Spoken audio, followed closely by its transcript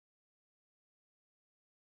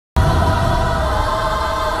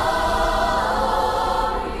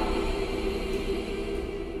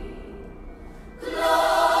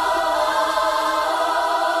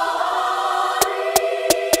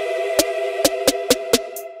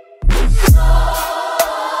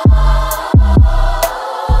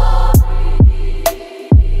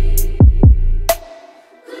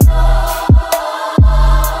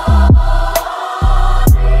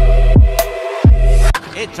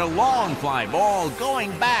a long fly ball going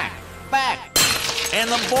back, and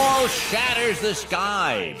the ball shatters the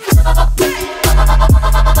sky.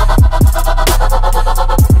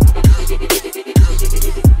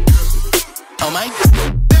 Oh my.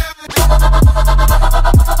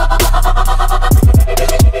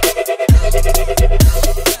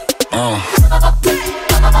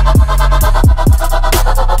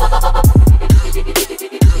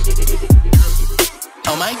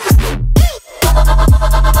 Oh my.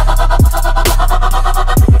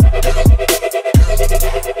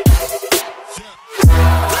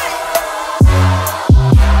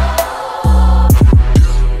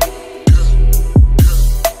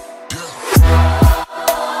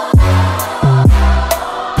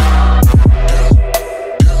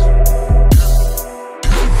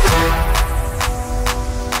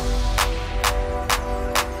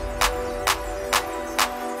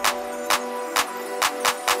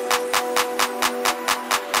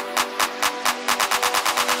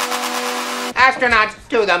 Astronauts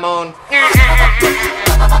to the moon.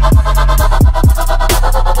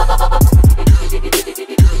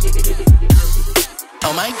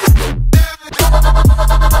 Oh my.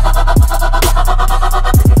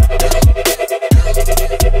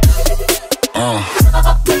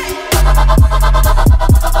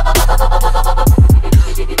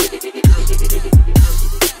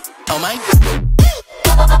 Oh my.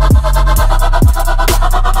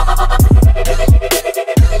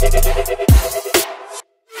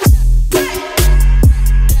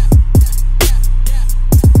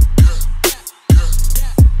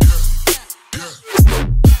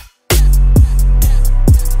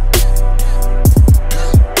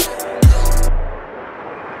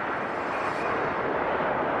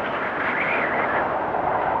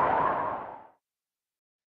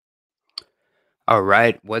 All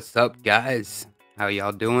right, what's up, guys? How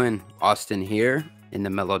y'all doing? Austin here in the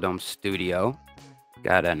MellowDome studio.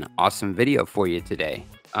 Got an awesome video for you today.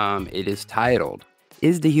 It is titled,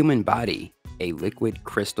 "Is the Human Body a Liquid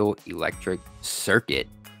Crystal Electric Circuit?"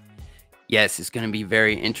 Yes, it's going to be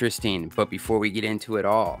very interesting, but before we get into it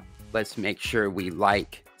all, let's make sure we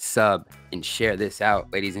like, sub, and share this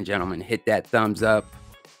out. Ladies and gentlemen, hit that thumbs up,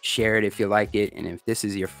 share it if you like it, and if this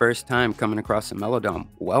is your first time coming across the MellowDome,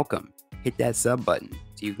 welcome. Hit that sub button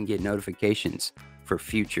so you can get notifications for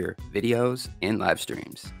future videos and live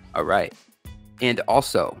streams. All right. And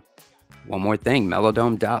also, one more thing,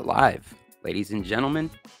 MellowDome.live. Ladies and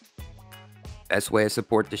gentlemen, best way to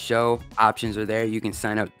support the show. Options are there. You can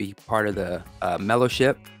sign up, be part of the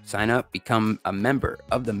Mellowship. Sign up, become a member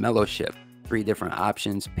of the Mellowship. 3 different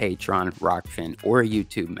options, Patreon, Rokfin, or a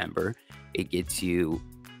YouTube member. It gets you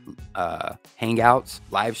hangouts,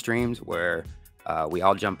 live streams where we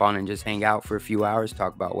all jump on and just hang out for a few hours,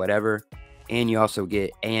 talk about whatever. And you also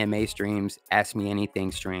get AMA streams, Ask Me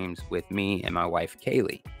Anything streams with me and my wife,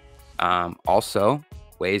 Kaylee. Also,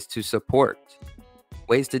 ways to support,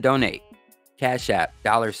 ways to donate. Cashapp,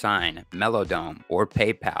 $, MellowDome, or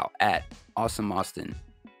PayPal at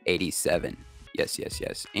AwesomeAustin87. Yes, yes,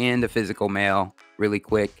 yes. And the physical mail, really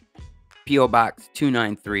quick. P.O. Box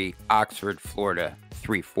 293, Oxford, Florida,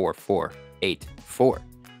 34484.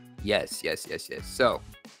 Yes, yes, yes, yes. So,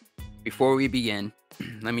 before we begin,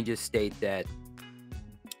 let me just state that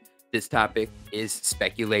this topic is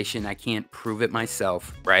speculation. I can't prove it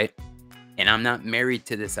myself, right? And I'm not married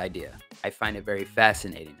to this idea. I find it very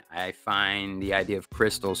fascinating. I find the idea of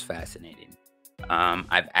crystals fascinating.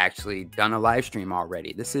 I've actually done a live stream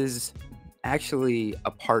already. This is actually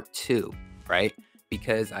a part 2, right?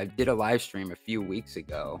 Because I did a live stream a few weeks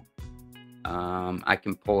ago. I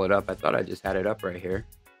can pull it up. I thought I just had it up right here.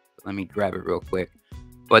 Let me grab it real quick.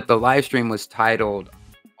 But the live stream was titled,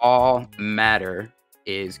 "All Matter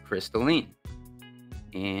is Crystalline."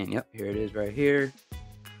 And yep, here it is right here.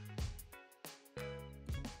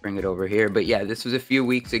 Bring it over here. But yeah, this was a few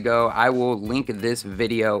weeks ago. I will link this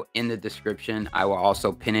video in the description. I will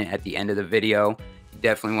also pin it at the end of the video. You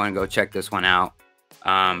definitely want to go check this one out.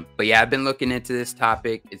 But yeah, I've been looking into this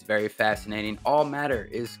topic. It's very fascinating. All matter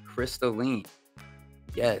is crystalline.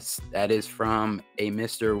 Yes, that is from a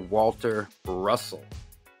Mr. Walter Russell,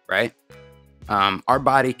 right? Our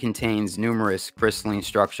body contains numerous crystalline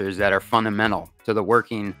structures that are fundamental to the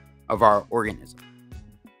working of our organism.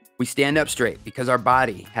 We stand up straight because our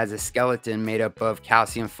body has a skeleton made up of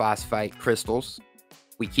calcium phosphate crystals.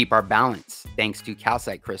 We keep our balance thanks to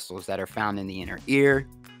calcite crystals that are found in the inner ear.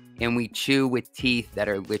 And we chew with teeth that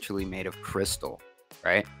are literally made of crystal,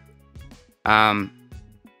 right?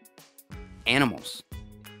 Animals.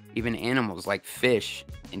 Even animals like fish,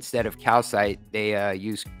 instead of calcite, they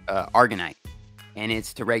use argonite, and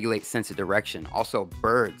it's to regulate sense of direction. Also,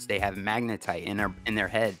 birds, they have magnetite in their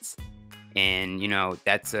heads, and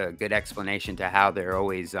that's a good explanation to how they're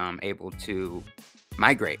always able to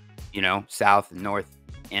migrate, south and north.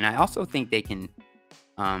 And I also think they can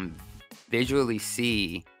um, visually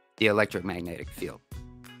see the electromagnetic field.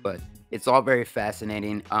 But it's all very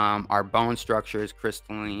fascinating. Our bone structure is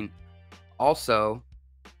crystalline. Also,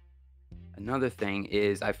 another thing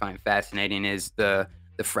is I find fascinating is the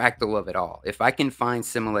fractal of it all. If I can find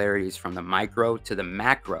similarities from the micro to the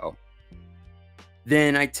macro,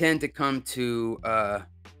 then I tend to come to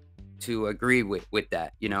agree with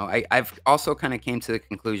that. I've also kind of came to the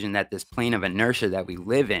conclusion that this plane of inertia that we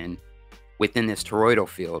live in within this toroidal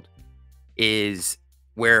field is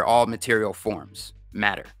where all material forms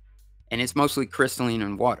matter. And it's mostly crystalline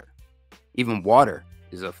and water. Even water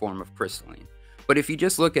is a form of crystalline. But if you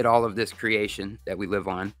just look at all of this creation that we live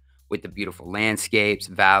on, with the beautiful landscapes,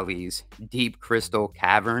 valleys, deep crystal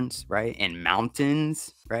caverns, right? And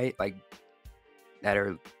mountains, right? Like that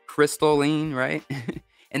are crystalline, right?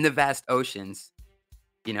 And the vast oceans,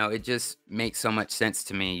 it just makes so much sense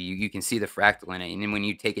to me. You can see the fractal in it. And then when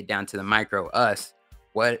you take it down to the micro, us,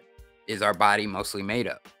 what is our body mostly made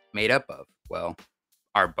up of? Well,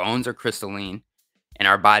 our bones are crystalline and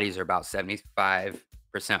our bodies are about 75%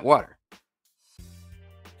 water.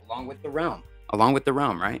 Along with the realm,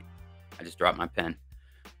 right? I just dropped my pen.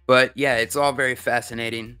 But yeah, it's all very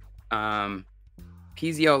fascinating.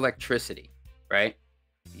 Piezoelectricity, right?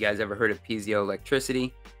 You guys ever heard of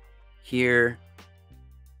piezoelectricity? Here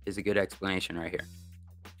is a good explanation right here.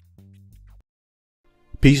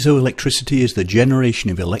 Piezoelectricity is the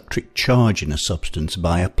generation of electric charge in a substance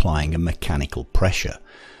by applying a mechanical pressure.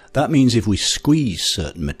 That means if we squeeze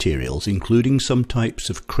certain materials, including some types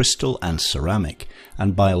of crystal and ceramic,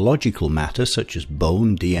 and biological matter such as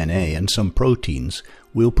bone, DNA, and some proteins,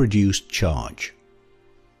 we'll produce charge.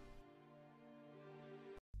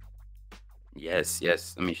 Yes.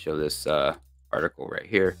 Let me show this article right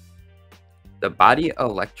here. The body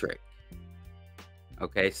electric.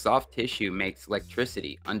 Okay, soft tissue makes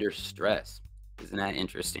electricity under stress. Isn't that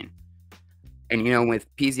interesting? And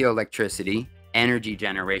with piezoelectricity, energy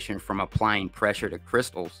generation from applying pressure to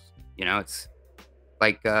crystals, it's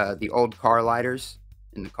like the old car lighters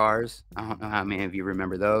in the cars. I don't know how many of you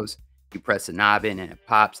remember those. You press a knob in and it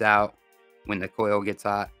pops out when the coil gets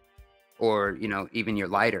hot. Or, even your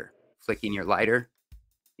lighter, flicking your lighter,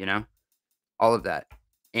 all of that.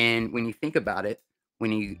 And when you think about it,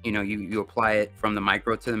 when you apply it from the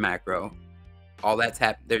micro to the macro, all that's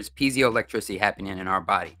there's piezoelectricity happening in our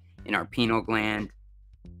body, in our pineal gland,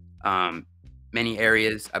 many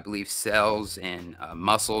areas. I believe cells and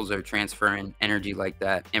muscles are transferring energy like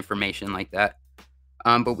that, information like that.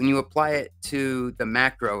 But when you apply it to the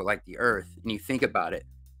macro, like the earth, and you think about it,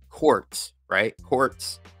 quartz, right?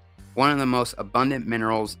 Quartz, one of the most abundant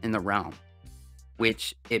minerals in the realm,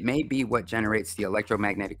 which it may be what generates the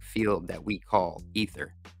electromagnetic field that we call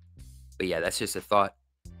ether. But yeah, that's just a thought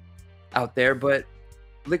out there. But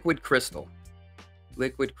liquid crystal.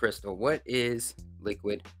 What is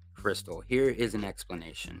liquid crystal? Here is an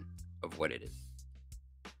explanation of what it is.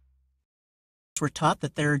 We're taught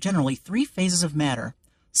that there are generally 3 phases of matter: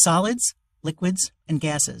 solids, liquids, and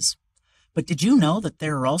gases. But did you know that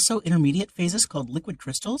there are also intermediate phases called liquid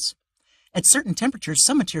crystals? At certain temperatures,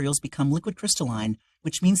 some materials become liquid crystalline,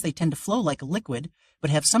 which means they tend to flow like a liquid, but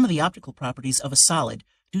have some of the optical properties of a solid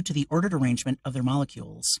due to the ordered arrangement of their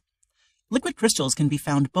molecules. Liquid crystals can be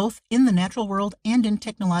found both in the natural world and in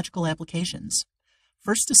technological applications.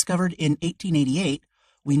 First discovered in 1888,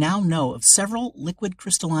 we now know of several liquid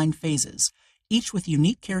crystalline phases, each with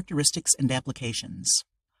unique characteristics and applications.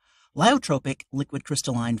 Lyotropic liquid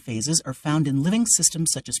crystalline phases are found in living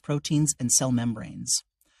systems such as proteins and cell membranes.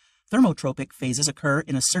 Thermotropic phases occur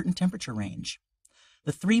in a certain temperature range.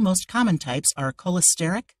 The 3 most common types are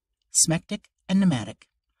cholesteric, smectic, and pneumatic.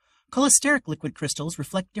 Cholesteric liquid crystals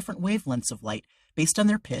reflect different wavelengths of light based on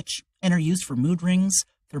their pitch and are used for mood rings,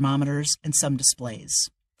 thermometers, and some displays.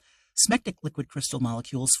 Smectic liquid crystal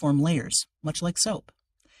molecules form layers, much like soap.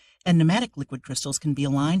 And pneumatic liquid crystals can be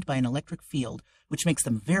aligned by an electric field, which makes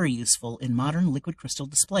them very useful in modern liquid crystal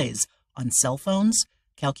displays on cell phones,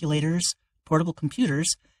 calculators, portable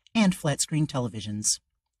computers, and flat-screen televisions.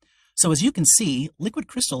 So as you can see, liquid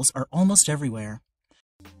crystals are almost everywhere.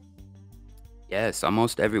 Yes,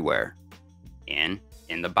 almost everywhere. And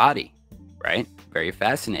in the body, right? Very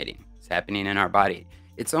fascinating. It's happening in our body.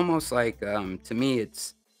 It's almost like, to me,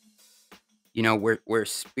 it's, we're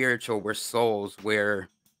spiritual, we're souls,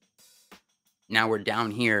 now we're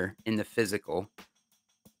down here in the physical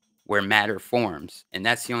where matter forms. And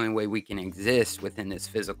that's the only way we can exist within this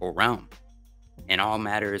physical realm. and all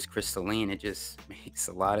matter is crystalline, it just makes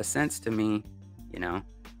a lot of sense to me. You know,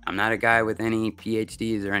 I'm not a guy with any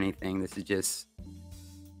PhDs or anything. This is just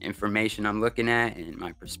information I'm looking at, and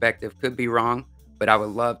my perspective could be wrong, but I would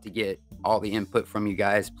love to get all the input from you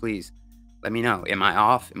guys. Please let me know. Am I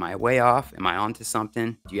off? Am I way off? Am I onto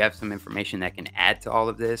something? Do you have some information that can add to all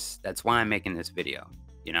of this? That's why I'm making this video,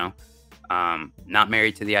 you know. Not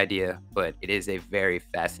married to the idea, but it is a very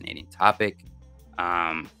fascinating topic.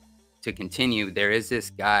 To continue, there is this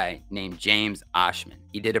guy named James Oshman.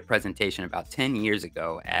 He did a presentation about 10 years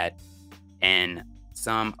ago at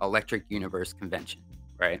some Electric Universe convention,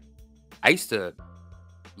 right? I used to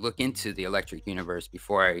look into the Electric Universe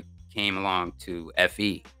before I came along to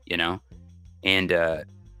FE, you know? And,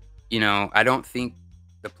 you know, I don't think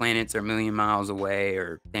the planets are a million miles away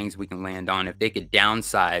or things we can land on. If they could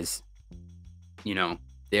downsize, you know,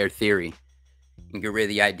 their theory and get rid of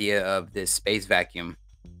the idea of this space vacuum,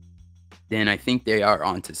 then I think they are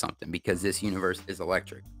onto something, because this universe is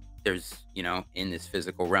electric. There's, you know, in this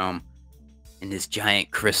physical realm, in this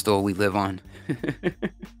giant crystal we live on.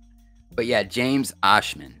 But yeah, James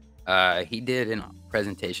Oshman, he did a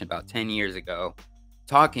presentation about 10 years ago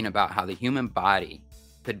talking about how the human body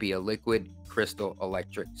could be a liquid crystal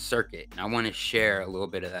electric circuit. And I want to share a little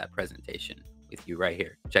bit of that presentation with you right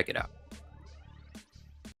here. Check it out.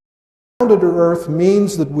 Grounded to Earth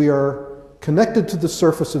means that we are connected to the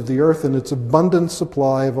surface of the Earth and its abundant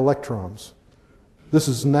supply of electrons. This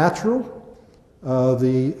is natural.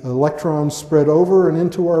 The electrons spread over and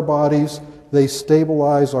into our bodies. They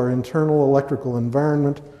stabilize our internal electrical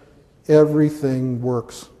environment. Everything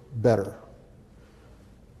works better.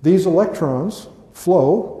 These electrons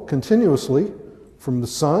flow continuously from the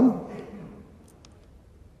sun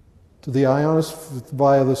to the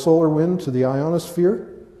via the solar wind to the ionosphere.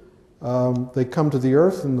 They come to the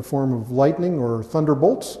Earth in the form of lightning or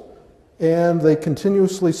thunderbolts, and they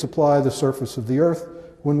continuously supply the surface of the Earth.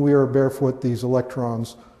 When we are barefoot, these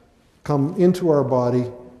electrons come into our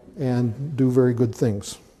body and do very good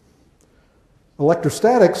things.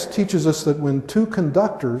 Electrostatics teaches us that when two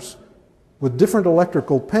conductors with different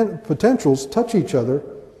electrical potentials touch each other,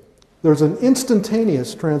 there's an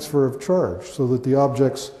instantaneous transfer of charge so that the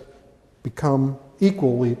objects become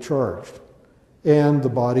equally charged. And the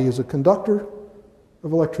body is a conductor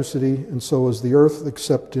of electricity, and so is the Earth,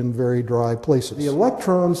 except in very dry places. The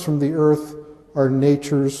electrons from the Earth are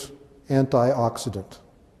nature's antioxidant.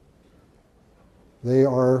 They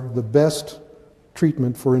are the best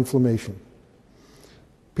treatment for inflammation.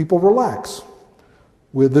 People relax.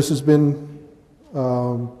 This has been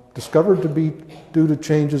discovered to be due to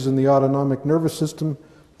changes in the autonomic nervous system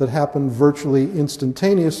that happen virtually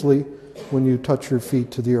instantaneously when you touch your feet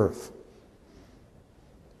to the Earth.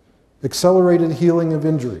 Accelerated healing of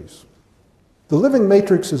injuries. The living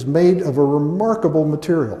matrix is made of a remarkable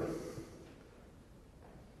material.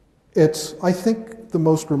 It's, I think, the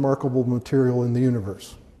most remarkable material in the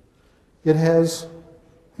universe. It has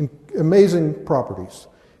amazing properties.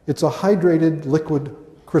 It's a hydrated liquid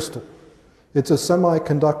crystal. It's a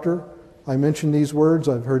semiconductor. I mention these words.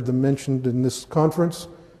 I've heard them mentioned in this conference.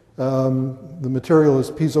 The material is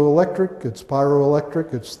piezoelectric, it's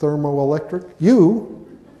pyroelectric, it's thermoelectric. You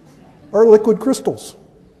are liquid crystals,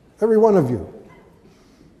 every one of you.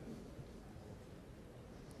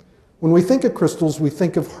 When we think of crystals, we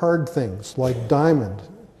think of hard things like diamond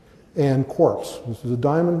and quartz. This is a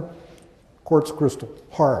diamond quartz crystal,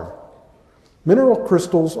 hard. Mineral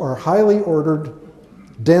crystals are highly ordered,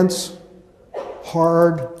 dense,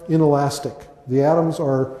 hard, inelastic. The atoms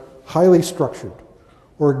are highly structured.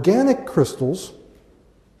 Organic crystals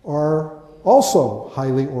are also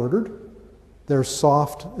highly ordered. They're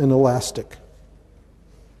soft and elastic.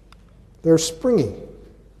 They're springy.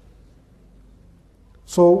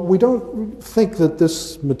 So we don't think that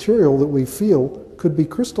this material that we feel could be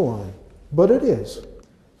crystalline, but it is.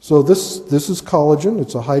 So this is collagen.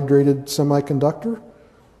 It's a hydrated semiconductor.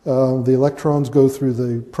 The electrons go through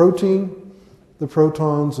the protein. The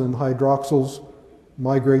protons and hydroxyls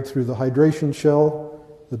migrate through the hydration shell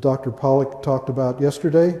that Dr. Pollack talked about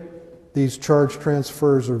yesterday. These charge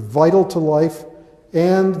transfers are vital to life,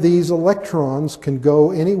 and these electrons can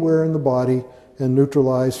go anywhere in the body and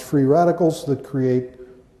neutralize free radicals that create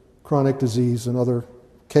chronic disease and other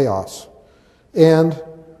chaos. And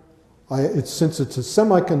since it's a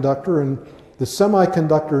semiconductor, and the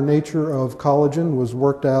semiconductor nature of collagen was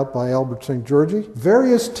worked out by Albert St. Georgi,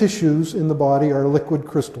 various tissues in the body are liquid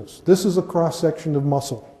crystals. This is a cross-section of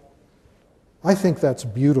muscle. I think that's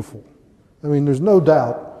beautiful. I mean, there's no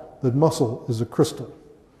doubt that muscle is a crystal.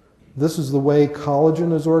 This is the way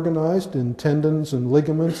collagen is organized in tendons and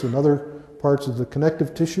ligaments and other parts of the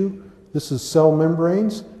connective tissue. this is cell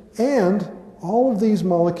membranes, and all of these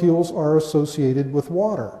molecules are associated with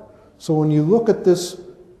water. So when you look at this,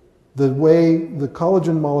 the way the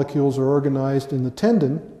collagen molecules are organized in the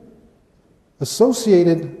tendon,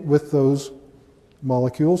 associated with those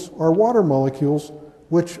molecules are water molecules,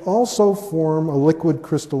 which also form a liquid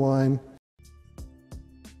crystalline.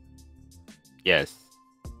 Yes,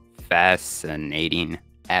 fascinating,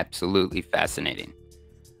 absolutely fascinating.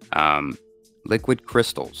 Liquid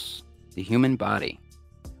crystals, the human body,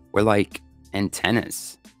 we're like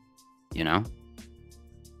antennas, you know?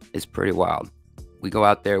 It's pretty wild. We go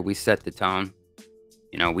out there, we set the tone,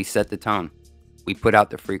 you know, we set the tone. We put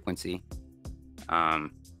out the frequency.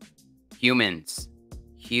 Humans,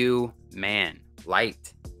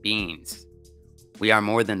 light beings. We are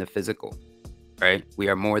more than the physical, right? We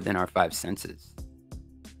are more than our five senses.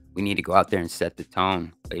 We need to go out there and set the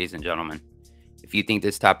tone, ladies and gentlemen. If you think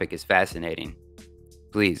this topic is fascinating,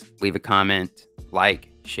 please leave a comment,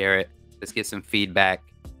 like, share it. Let's get some feedback.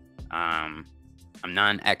 I'm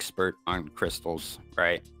not an expert on crystals,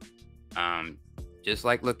 right? Just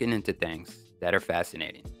like looking into things that are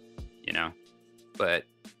fascinating, you know? But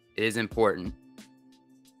it is important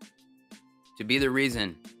to be the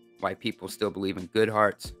reason why people still believe in good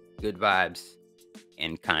hearts, good vibes,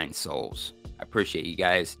 and kind souls. I appreciate you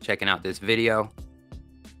guys checking out this video.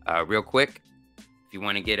 Real quick, if you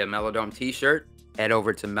want to get a MellowDome t-shirt, head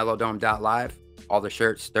over to mellowdome.live. All the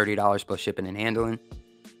shirts, $30 plus shipping and handling.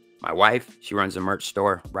 My wife, she runs a merch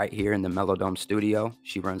store right here in the MellowDome studio.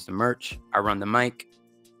 She runs the merch. I run the mic.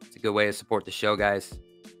 It's a good way to support the show, guys.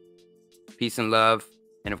 Peace and love.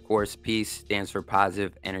 And of course, peace stands for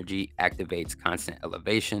positive energy, activates constant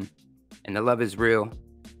elevation. And the love is real.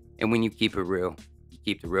 And when you keep it real, you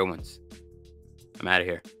keep the real ones. I'm out of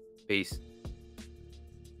here. Peace.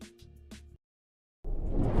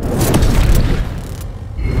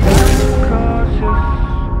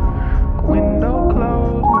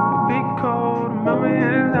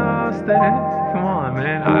 Come on,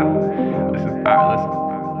 man.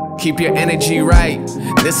 Listen. Keep your energy right.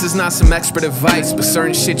 This is not some expert advice, but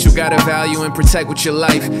certain shit you gotta value and protect with your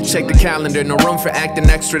life. Check the calendar, no room for acting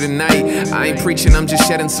extra tonight. I ain't preaching, I'm just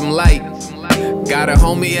shedding some light. Got a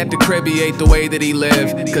homie at the crib, he ate the way that he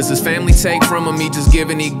lived. Cause his family take from him, he just give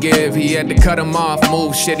and he give. He had to cut him off,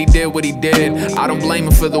 move, shit, he did what he did. I don't blame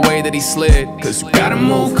him for the way that he slid. Cause you gotta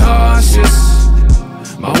move cautious.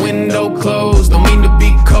 My window closed, don't mean to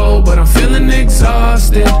be cold, but I'm feeling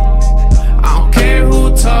exhausted. I don't care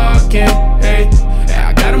who talking, hey,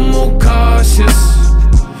 I gotta move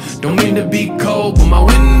cautious. Don't mean to be cold, but my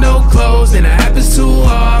window closed, and it happens too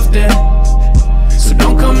often.